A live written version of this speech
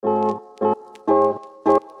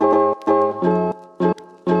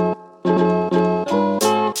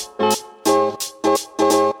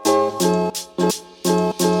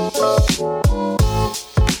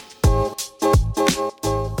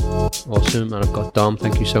and I've got Dom.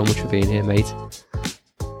 Thank you so much for being here, mate.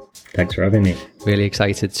 Thanks for having me. Really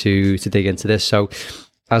excited to dig into this. So,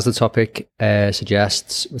 as the topic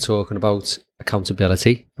suggests, we're talking about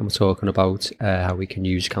accountability, and we're talking about how we can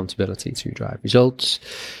use accountability to drive results.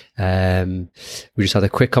 We just had a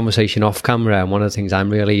quick conversation off camera, and one of the things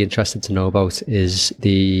I'm really interested to know about is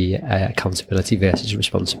the accountability versus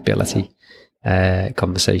responsibility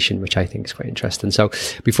conversation, which I think is quite interesting. So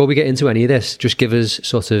before we get into any of this, just give us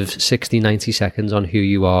sort of 60, 90 seconds on who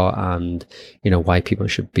you are and, why people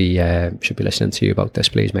should be listening to you about this,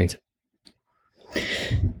 please, mate.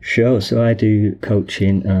 Sure. So I do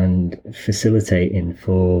coaching and facilitating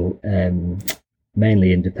for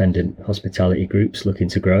mainly independent hospitality groups looking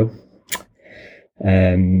to grow.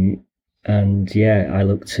 And I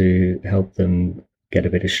look to help them get a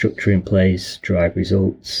bit of structure in place, drive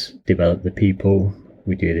results, develop the people.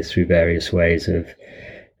 We do this through various ways of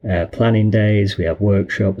planning days. We have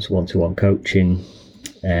workshops, one-to-one coaching,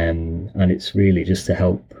 and it's really just to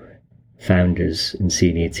help founders and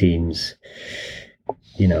senior teams,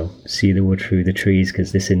 see the wood through the trees,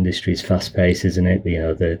 because this industry is fast-paced, isn't it?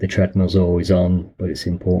 The treadmill's always on, but it's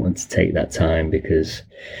important to take that time because,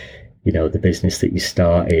 the business that you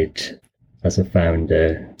started as a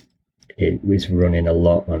founder, it was running a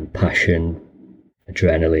lot on passion,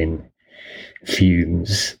 adrenaline,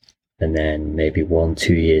 fumes, and then maybe 1-2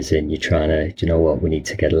 years in, you're trying to, we need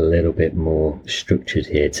to get a little bit more structured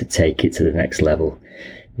here to take it to the next level.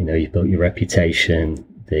 You've built your reputation,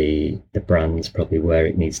 the brand's probably where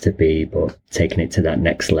it needs to be, but taking it to that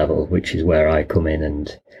next level, which is where I come in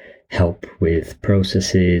and help with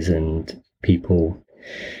processes and people,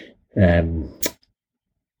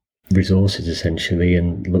 resources essentially,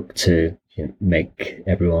 and look to make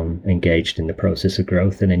everyone engaged in the process of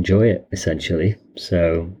growth and enjoy it essentially.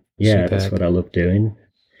 So Superb. That's what I love doing.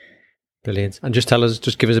 Brilliant. And just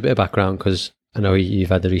give us a bit of background, because I know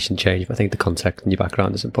you've had the recent change, but I think the context and your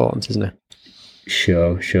background is important, isn't it?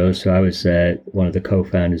 Sure. So I was one of the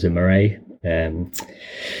co-founders of Murray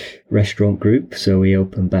Restaurant Group. So we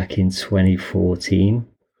opened back in 2014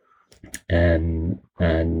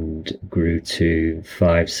 and grew to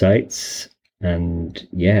 5 sites. And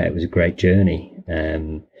it was a great journey.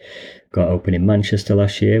 Got open in Manchester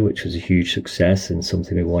last year, which was a huge success and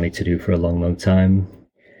something we wanted to do for a long, long time.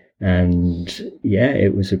 And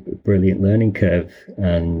it was a brilliant learning curve.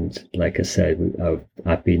 And like I said,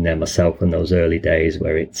 I've been there myself in those early days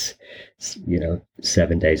where it's,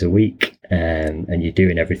 7 days a week, and you're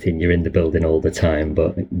doing everything. You're in the building all the time,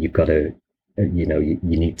 but you've got to, you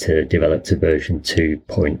need to develop to version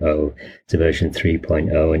 2.0 to version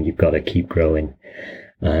 3.0, and you've got to keep growing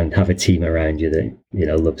and have a team around you that,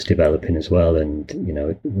 loves developing as well. And,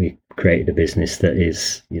 we created a business that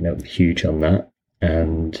is, huge on that.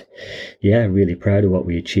 And really proud of what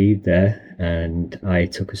we achieved there. And I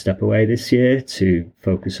took a step away this year to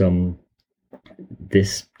focus on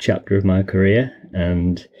this chapter of my career.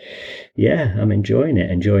 And I'm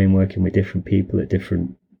enjoying working with different people at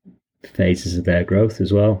different phases of their growth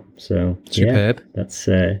as well. So superb. That's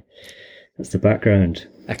the background.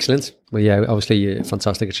 Excellent. Well, obviously a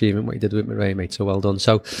fantastic achievement what you did with Murray, mate. So well done.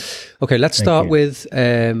 So, okay, let's start with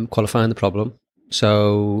qualifying the problem.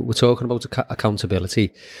 So we're talking about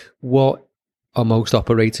accountability. What are most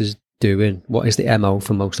operators doing? What is the MO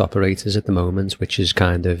for most operators at the moment, which is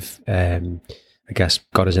kind of, I guess,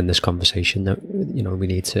 got us in this conversation that, we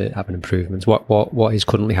need to have an improvement. What is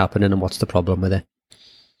currently happening, and what's the problem with it?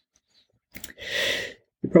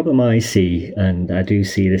 The problem I see, and I do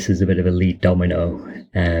see this as a bit of a lead domino,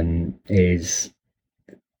 is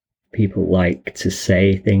people like to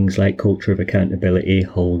say things like culture of accountability,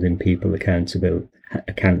 holding people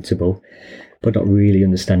accountable, but not really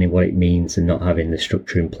understanding what it means and not having the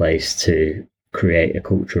structure in place to create a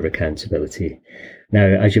culture of accountability. Now,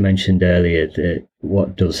 as you mentioned earlier,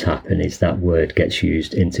 what does happen is that word gets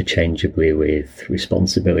used interchangeably with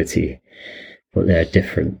responsibility, but they're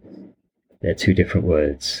different. They're 2 different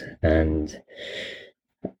words. And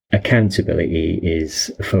accountability is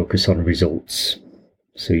a focus on results.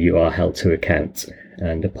 So you are held to account.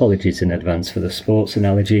 And apologies in advance for the sports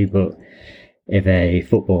analogy, but if a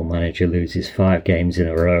football manager loses 5 games in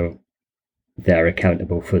a row, they're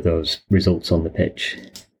accountable for those results on the pitch.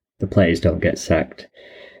 The players don't get sacked.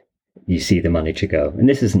 You see the manager go. And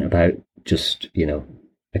this isn't about just,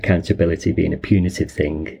 accountability being a punitive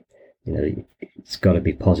thing. It's got to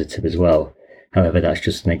be positive as well. However, that's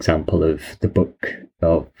just an example of the book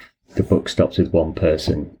stops with one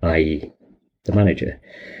person, i.e. the manager.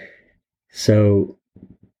 So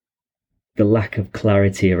the lack of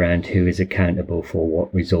clarity around who is accountable for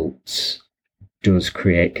what results does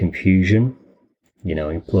create confusion.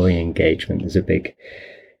 Employee engagement is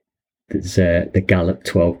there's the Gallup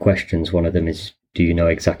 12 questions. One of them is, do you know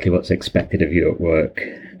exactly what's expected of you at work?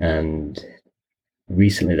 And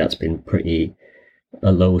recently that's been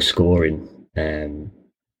a low scoring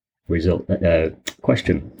result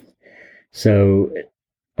question. So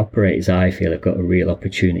operators, I feel, have got a real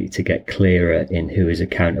opportunity to get clearer in who is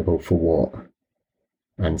accountable for what,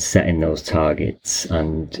 and setting those targets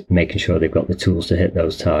and making sure they've got the tools to hit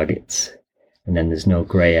those targets. And then there's no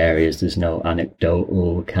grey areas, there's no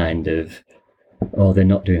anecdotal kind of, oh, they're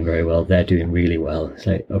not doing very well, they're doing really well. It's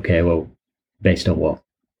like, okay, well, based on what?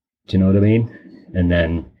 Do you know what I mean? And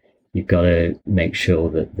then you've got to make sure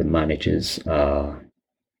that the managers know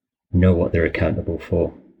what they're accountable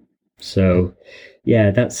for. So,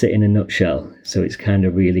 yeah, that's it in a nutshell. So it's kind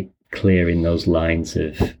of really clearing those lines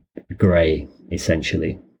of grey,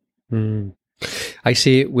 essentially. I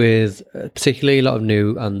see it with particularly a lot of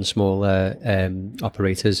new and smaller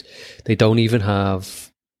operators. They don't even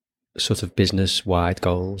have sort of business-wide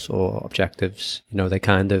goals or objectives.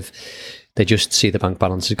 They just see the bank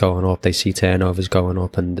balances going up, they see turnovers going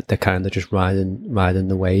up, and they're kind of just riding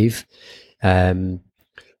the wave.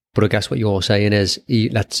 But I guess what you're saying is,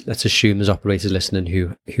 let's assume there's operators listening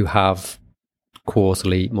who have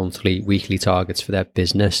quarterly, monthly, weekly targets for their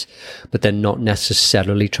business, but they're not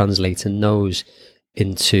necessarily translating those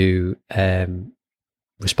into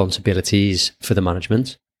responsibilities for the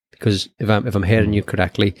management. Because if I'm hearing you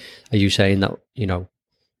correctly, are you saying that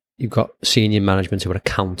you've got senior management who are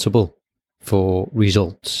accountable for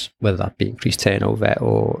results, whether that be increased turnover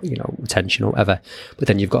or retention or whatever, but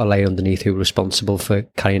then you've got a layer underneath who are responsible for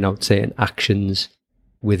carrying out certain actions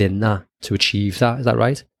within that to achieve that? Is that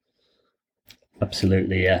right?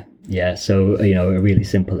 Absolutely, yeah. So a really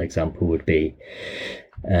simple example would be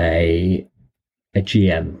a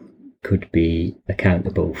GM could be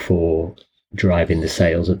accountable for driving the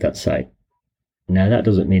sales of that site. Now, that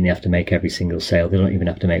doesn't mean they have to make every single sale. They don't even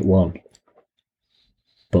have to make one.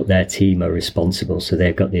 But their team are responsible, so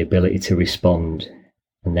they've got the ability to respond,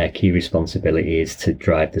 and their key responsibility is to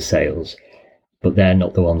drive the sales. But they're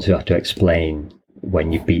not the ones who have to explain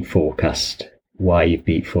when you beat forecast, why you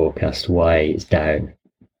beat forecast, why it's down.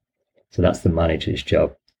 So that's the manager's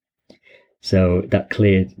job. So that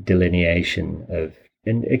clear delineation of,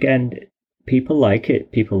 and again, people like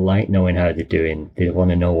it. People like knowing how they're doing. They want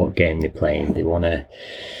to know what game they're playing. They want to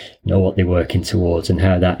know what they're working towards and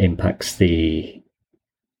how that impacts the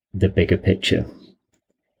bigger picture.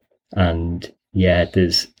 And yeah,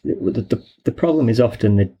 there's the problem is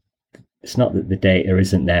often that it's not that the data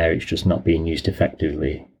isn't there, it's just not being used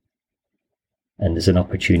effectively. And there's an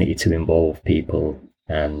opportunity to involve people,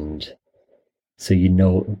 and so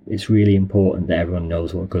it's really important that everyone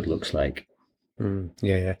knows what good looks like.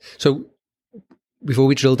 Yeah. So before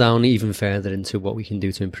we drill down even further into what we can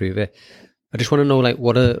do to improve it, I just want to know,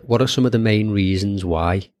 what are some of the main reasons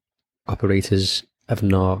why operators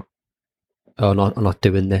are not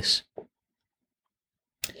doing this?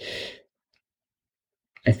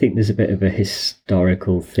 I think there's a bit of a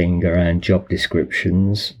historical thing around job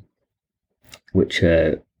descriptions, which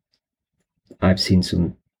I've seen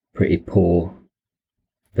some pretty poor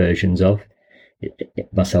versions of.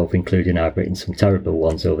 Myself including, I've written some terrible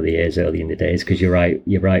ones over the years, early in the days, because you're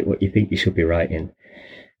right what you think you should be writing,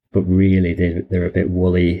 but really they're a bit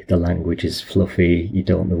woolly. The language is fluffy. You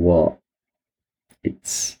don't know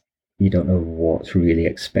what's really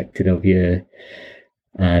expected of you,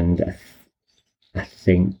 and I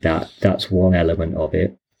think that's one element of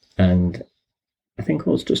it. And I think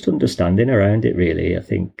also just understanding around it, really. I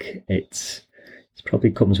think it probably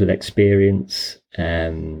comes with experience.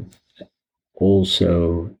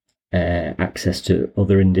 Also access to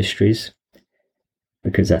other industries,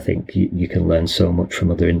 because I think you can learn so much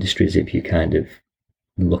from other industries if you kind of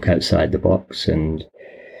look outside the box. And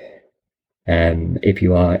if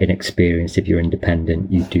you are inexperienced, if you're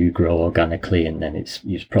independent, you do grow organically, and then it's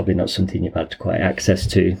probably not something you've had quite access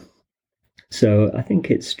to. So I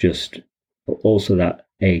think it's just also that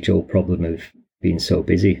age-old problem of being so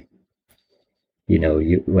busy.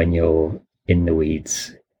 When you're in the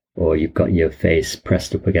weeds, or you've got your face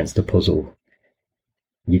pressed up against a puzzle,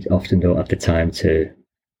 you often don't have the time to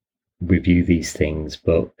review these things.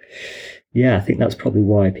 But yeah, I think that's probably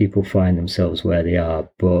why people find themselves where they are.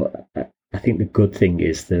 But I think the good thing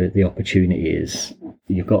is the opportunity is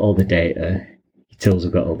you've got all the data, your tools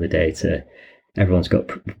have got all the data, everyone's got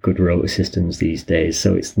good rota systems these days,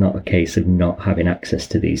 so it's not a case of not having access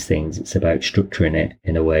to these things. It's about structuring it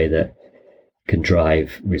in a way that can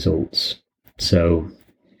drive results. So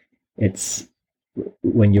it's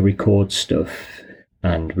when you record stuff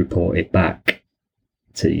and report it back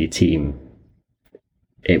to your team,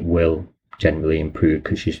 it will generally improve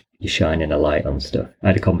because you're shining a light on stuff. I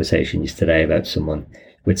had a conversation yesterday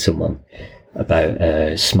with someone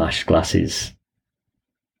about smashed glasses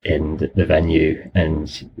in the venue,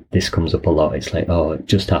 and this comes up a lot. It's like, oh, it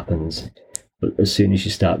just happens. But as soon as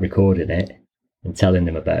you start recording it and telling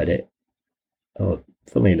them about it, oh,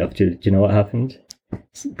 funnily enough, do you know what happened?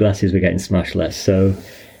 Glasses were getting smashed less. So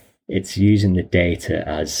it's using the data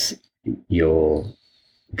as your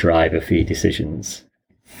driver for your decisions.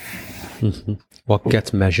 Mm-hmm. What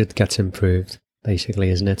gets measured gets improved, basically,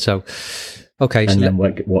 isn't it? So, okay. And then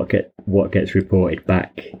what gets reported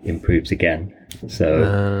back improves again. So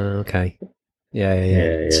okay. Yeah.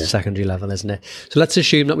 It's a secondary level, isn't it? So let's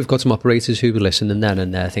assume that we've got some operators who are listening then,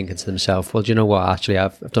 and they're thinking to themselves, well, do you know what? Actually,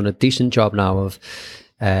 I've done a decent job now of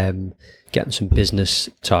getting some business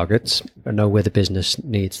targets. I know where the business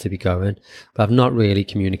needs to be going, but I've not really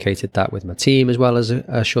communicated that with my team as well as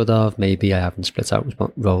I should have. Maybe I haven't split out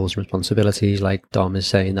roles and responsibilities like Dom is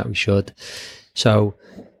saying that we should. So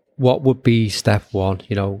what would be step one?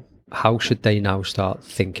 How should they now start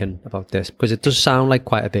thinking about this? Because it does sound like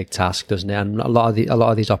quite a big task, doesn't it? And a lot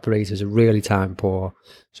of these operators are really time poor.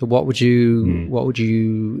 So what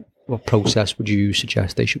process would you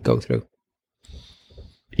suggest they should go through?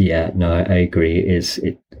 Yeah, no, I agree.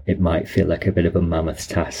 It might feel like a bit of a mammoth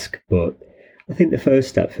task, but I think the first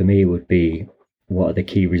step for me would be, what are the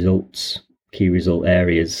key result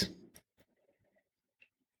areas?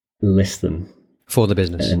 List them. For the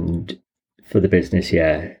business. And for the business,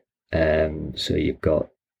 yeah. So you've got,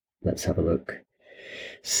 let's have a look,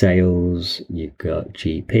 sales, you've got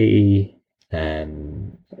GP,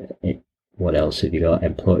 what else have you got?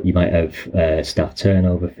 You might have staff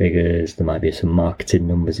turnover figures. There might be some marketing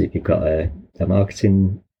numbers if you've got a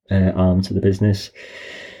marketing arm to the business.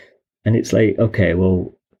 And it's like, okay,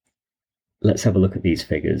 well, let's have a look at these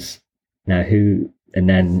figures. Now and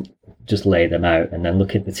then just lay them out, and then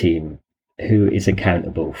look at the team. Who is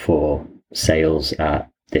accountable for sales at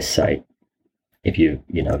this site? If you're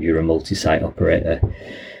a multi-site operator,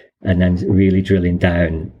 and then really drilling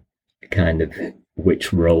down kind of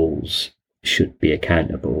which roles should be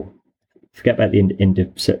accountable. Forget about the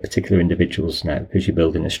particular individuals now, because you're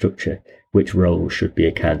building a structure. Which roles should be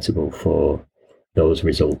accountable for those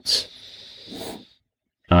results?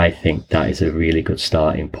 I think that is a really good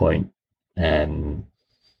starting point to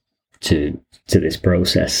this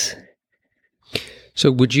process.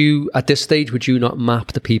 So at this stage, would you not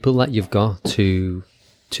map the people that you've got to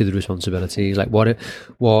the responsibilities? Like what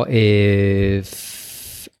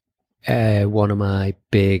if one of my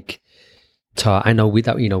big I know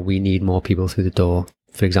we need more people through the door,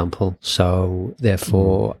 for example. So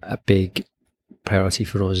therefore a big priority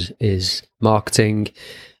for us is marketing,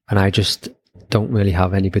 and I just don't really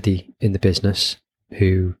have anybody in the business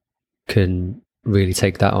who can really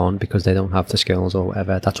take that on because they don't have the skills or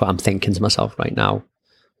whatever. That's what I'm thinking to myself right now.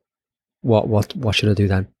 What should I do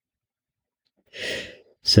then?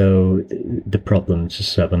 So the problem,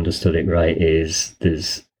 just so I've understood it right, is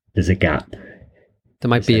there's a gap. There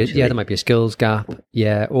might be a skills gap,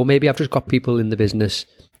 or maybe I've just got people in the business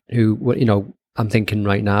who, I'm thinking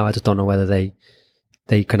right now, I just don't know whether they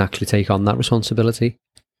can actually take on that responsibility.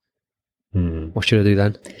 What should I do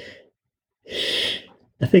then?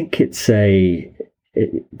 I think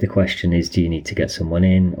the question is, do you need to get someone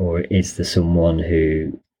in, or is there someone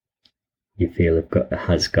who you feel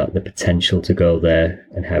has got the potential to go there,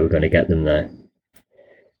 and how we're going to get them there?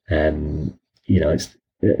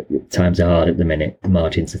 Times are hard at the minute. The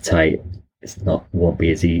margins are tight. Won't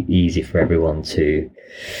be as easy for everyone to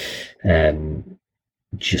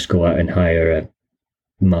just go out and hire a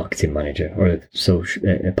marketing manager or a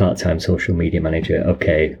part-time social media manager.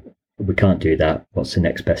 Okay, we can't do that. What's the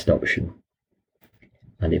next best option?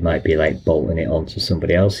 And it might be like bolting it onto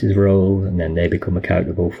somebody else's role, and then they become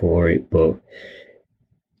accountable for it. But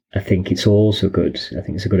I think it's also good. I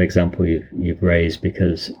think it's a good example you've raised,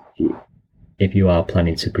 because if you are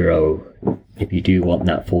planning to grow, if you do want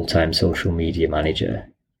that full-time social media manager,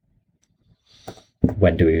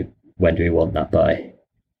 when do we want that by?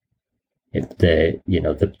 If the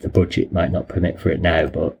budget might not permit for it now,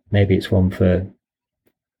 but maybe it's one for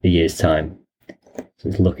a year's time. So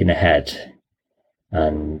it's looking ahead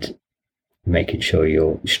and making sure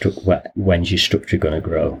when's your structure going to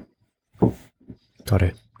grow. Got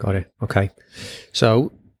it. Okay.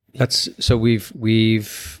 So we're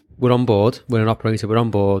on board. We're an operator. We're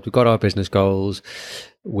on board. We've got our business goals.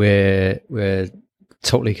 We're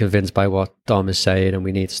totally convinced by what Dom is saying, and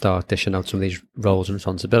we need to start dishing out some of these roles and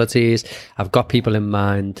responsibilities. I've got people in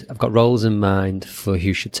mind. I've got roles in mind for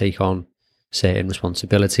who should take on certain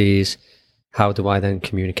responsibilities. how do I then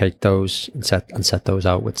communicate those and set those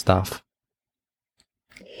out with staff?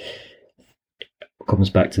 Comes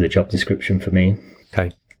back to the job description for me.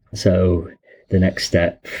 Okay. So the next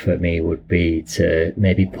step for me would be to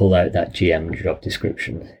maybe pull out that GM job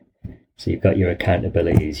description. So you've got your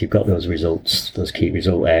accountabilities, you've got those results, those key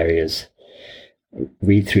result areas.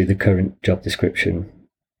 Read through the current job description.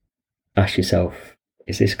 Ask yourself,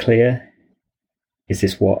 is this clear? Is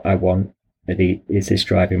this what I want? Is this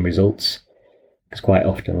driving results? Because quite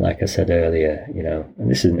often, like I said earlier,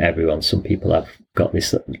 and this isn't everyone, some people have got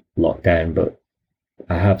this locked down, but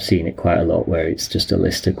I have seen it quite a lot where it's just a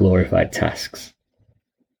list of glorified tasks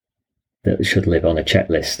that should live on a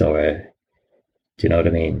checklist do you know what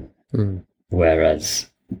I mean? Mm. Whereas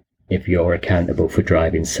if you're accountable for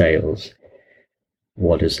driving sales,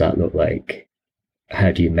 what does that look like?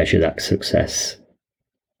 How do you measure that success?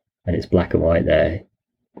 And it's black and white there.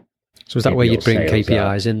 So is that where you'd bring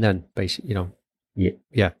KPIs in then, basically,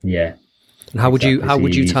 Yeah. And how would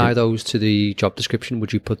you tie those to the job description? Would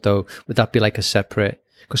that be like a separate,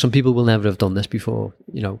 because some people will never have done this before,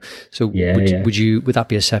 so would that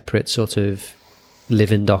be a separate sort of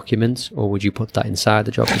living document, or would you put that inside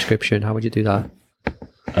the job description? How would you do that?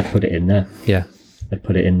 I'd put it in there. Yeah. I'd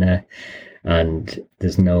put it in there. And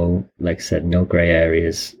there's no, like I said, no grey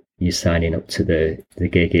areas. You're signing up to the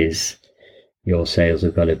gig is your sales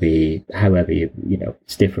have got to be, however,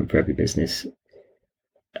 it's different for every business.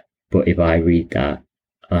 But if I read that,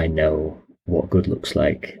 I know what good looks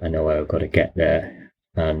like. I know how I've got to get there.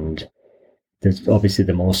 And there's obviously,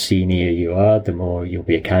 the more senior you are, the more you'll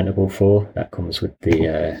be accountable for. That comes with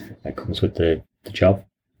the job.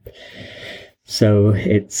 So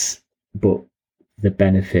but the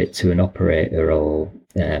benefit to an operator or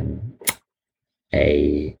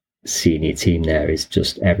a senior team there is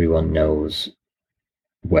just everyone knows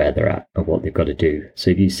where they're at and what they've got to do.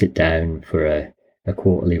 So if you sit down for a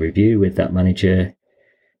quarterly review with that manager,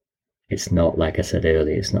 it's not, like I said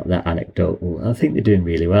earlier, it's not that anecdotal. I think they're doing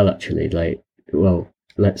really well, actually. Like, well,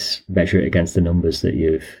 let's measure it against the numbers that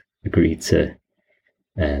you've agreed to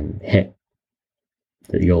hit,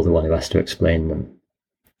 that you're the one who has to explain them.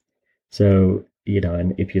 So,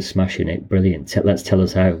 and if you're smashing it, brilliant. Let's tell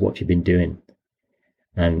us what you've been doing.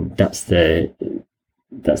 And that's the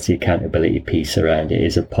accountability piece around it.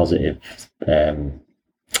 Is a positive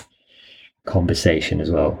conversation as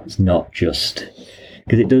well. It's not just,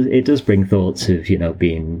 because it does bring thoughts of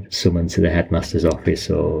being summoned to the headmaster's office,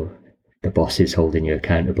 or the boss is holding you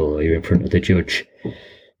accountable, or you're in front of the judge,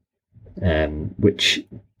 which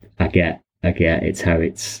I get. It's how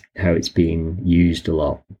it's being used a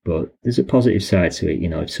lot, but there's a positive side to it.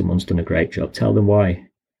 If someone's done a great job, tell them why,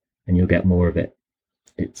 and you'll get more of it.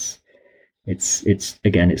 It's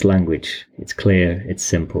again, it's language. It's clear, it's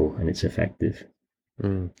simple, and it's effective.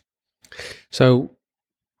 Mm. So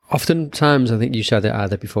oftentimes, I think you said it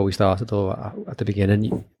either before we started or at the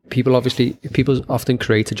beginning, people often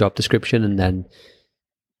create a job description, and then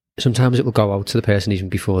sometimes it will go out to the person even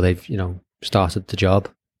before they've started the job,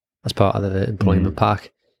 as part of the employment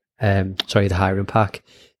pack, the hiring pack,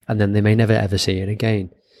 and then they may never ever see it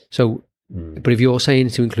again. So, but if you're saying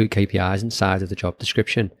to include KPIs inside of the job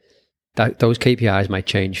description, those KPIs might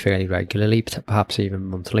change fairly regularly, perhaps even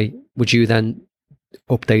monthly. Would you then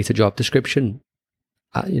update a job description,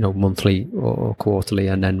 monthly or quarterly,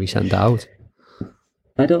 and then resend it out?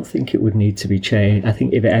 I don't think it would need to be changed. I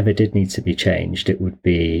think if it ever did need to be changed, it would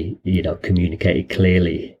be, communicated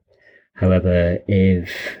clearly. However,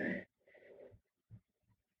 if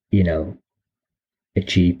a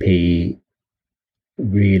GP,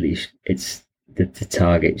 really, it's the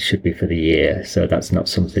target should be for the year, so that's not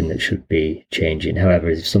something that should be changing. However,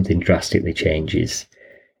 if something drastically changes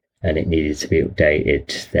and it needed to be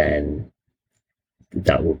updated, then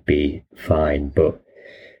that would be fine. But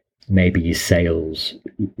maybe your sales,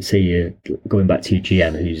 say you're going back to your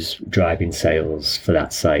GM who's driving sales for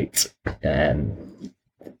that site,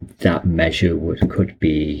 that measure could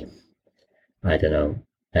be, I don't know,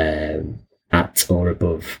 at or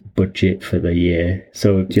above budget for the year.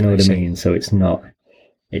 So do you know what I mean? So it's not,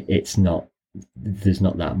 there's not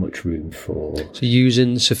that much room for. So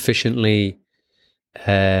using sufficiently,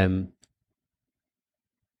 I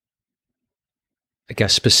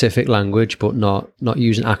guess, specific language, but not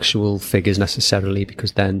using actual figures necessarily,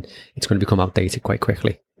 because then it's going to become outdated quite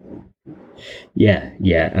quickly. Yeah.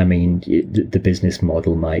 I mean, the business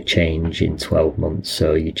model might change in 12 months.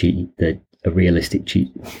 So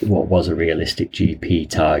what was a realistic GP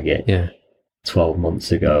target 12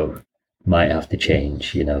 months ago might have to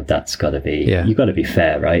change. That's got to be, you've got to be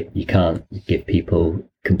fair, right? You can't give people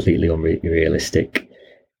completely unrealistic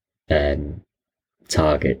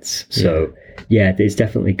targets. So yeah, there's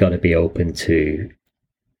definitely got to be open to,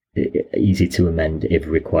 easy to amend if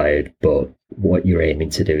required, but what you're aiming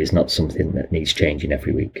to do is not something that needs changing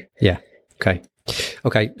every week. Yeah. Okay.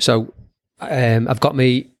 So I've got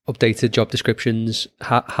my updated job descriptions.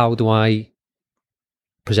 How do I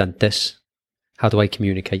present this? How do I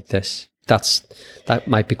communicate this? That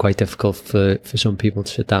might be quite difficult for some people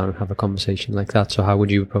to sit down and have a conversation like that. So how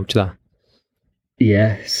would you approach that?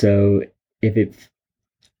 Yeah. So if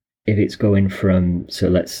it's going from, so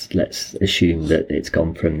let's assume that it's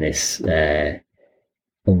gone from this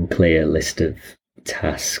unclear list of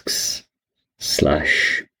tasks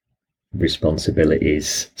 /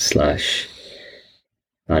 responsibilities /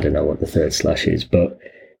 I don't know what the third / is, but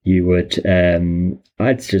you would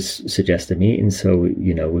I'd just suggest a meeting. So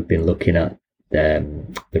we've been looking at the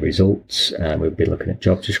results, and we've been looking at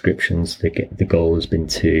job descriptions. The goal has been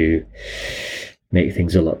to make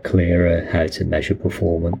things a lot clearer, how to measure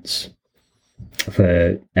performance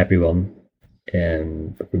for everyone,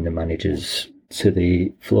 from the managers to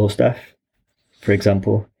the floor staff, for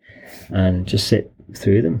example, and just sit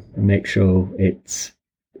through them and make sure it's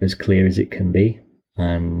as clear as it can be,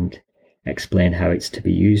 and explain how it's to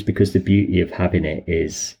be used, because the beauty of having it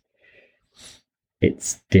is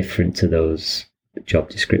it's different to those job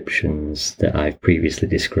descriptions that I've previously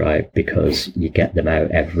described, because you get them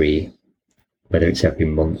out whether it's every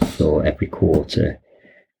month or every quarter,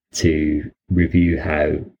 to review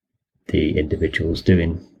how the individual's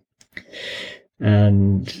doing.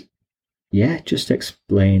 And yeah, just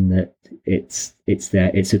explain that it's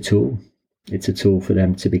there. It's a tool. It's a tool for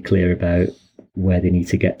them to be clear about where they need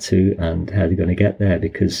to get to and how they're going to get there,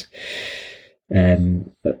 because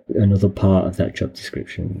another part of that job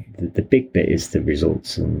description, the big bit, is the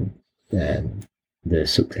results and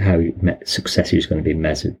how success is going to be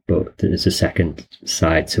measured. But there's a second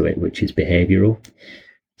side to it, which is behavioural.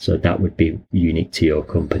 So that would be unique to your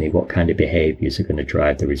company. What kind of behaviours are going to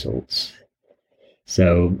drive the results?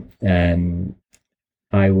 So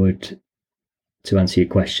I would, to answer your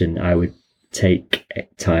question, I would take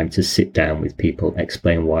time to sit down with people,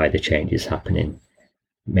 explain why the change is happening,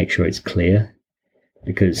 make sure it's clear,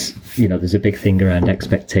 because there's a big thing around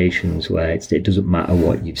expectations where it doesn't matter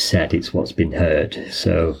what you've said, it's what's been heard.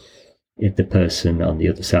 So if the person on the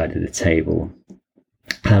other side of the table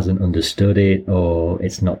hasn't understood it, or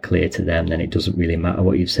it's not clear to them, then it doesn't really matter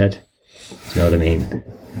what you've said. Do you know what I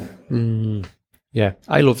mean? Yeah,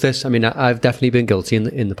 I love this. I mean, I've definitely been guilty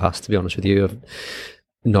in the past, to be honest with you, of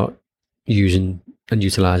not using and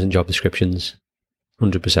utilising job descriptions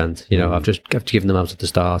 100%. I've given them out at the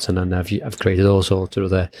start, and then I've created all sorts of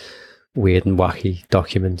other weird and wacky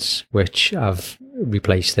documents which I've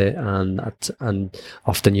replaced it, and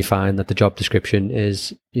often you find that the job description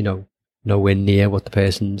is nowhere near what the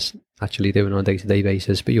person's actually doing on a day-to-day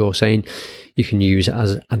basis. But you're saying you can use it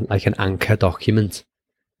as like an anchor document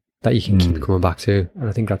that you can keep coming back to, and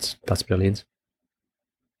I think that's brilliant.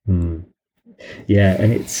 Yeah,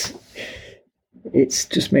 and it's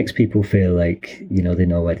just makes people feel like they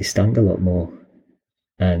know where they stand a lot more.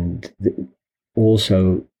 And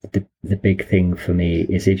also the big thing for me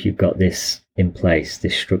is, if you've got this in place,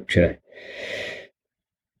 this structure,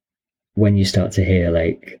 when you start to hear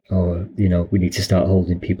like, oh, we need to start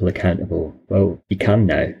holding people accountable, well, you can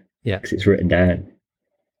now, because it's written down.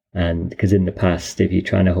 And because in the past, if you're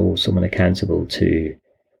trying to hold someone accountable to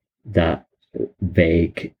that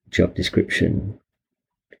vague job description,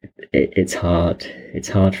 it's hard. It's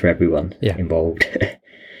hard for everyone involved.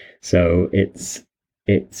 So it's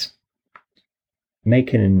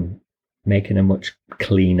making a much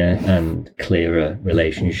cleaner and clearer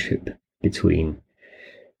relationship between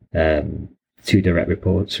two direct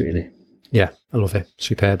reports, really. Yeah, I love it.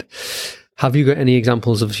 Superb. Have you got any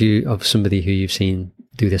examples of somebody who you've seen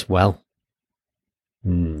do this well?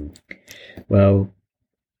 Well,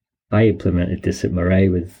 I implemented this at Moray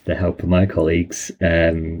with the help of my colleagues,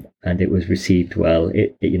 and it was received well.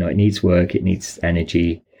 It needs work, it needs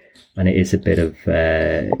energy, and it is a bit of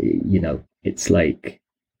it's like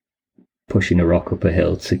pushing a rock up a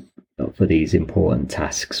hill for these important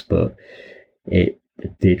tasks, but it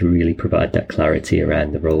did really provide that clarity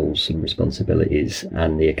around the roles and responsibilities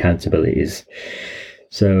and the accountabilities.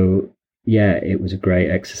 So yeah, it was a great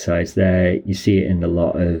exercise there. You see it in a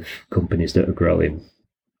lot of companies that are growing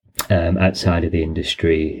outside of the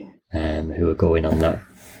industry, who are going on that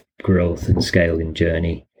growth and scaling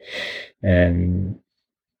journey.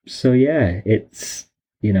 So yeah, it's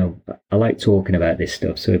I like talking about this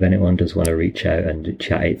stuff. So if anyone does want to reach out and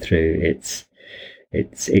chat it through,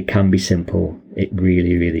 it can be simple. It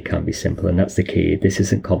really, really can be simple, and that's the key. This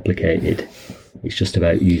isn't complicated. It's just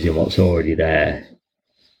about using what's already there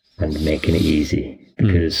and making it easy,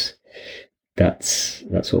 because that's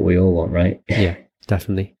what we all want, right? Yeah,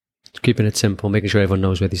 definitely. Keeping it simple, making sure everyone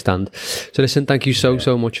knows where they stand. So listen, thank you so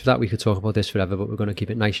much for that. We could talk about this forever, but we're going to keep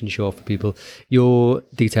it nice and short for people. Your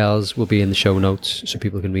details will be in the show notes, so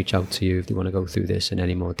people can reach out to you if they want to go through this in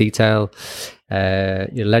any more detail. You're a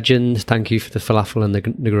legend. Thank you for the falafel and the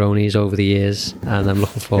Negronis over the years, and I'm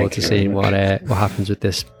looking forward to seeing what happens with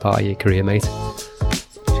this part of your career, mate.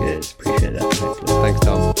 Cheers, appreciate that. Thanks,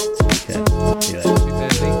 Tom.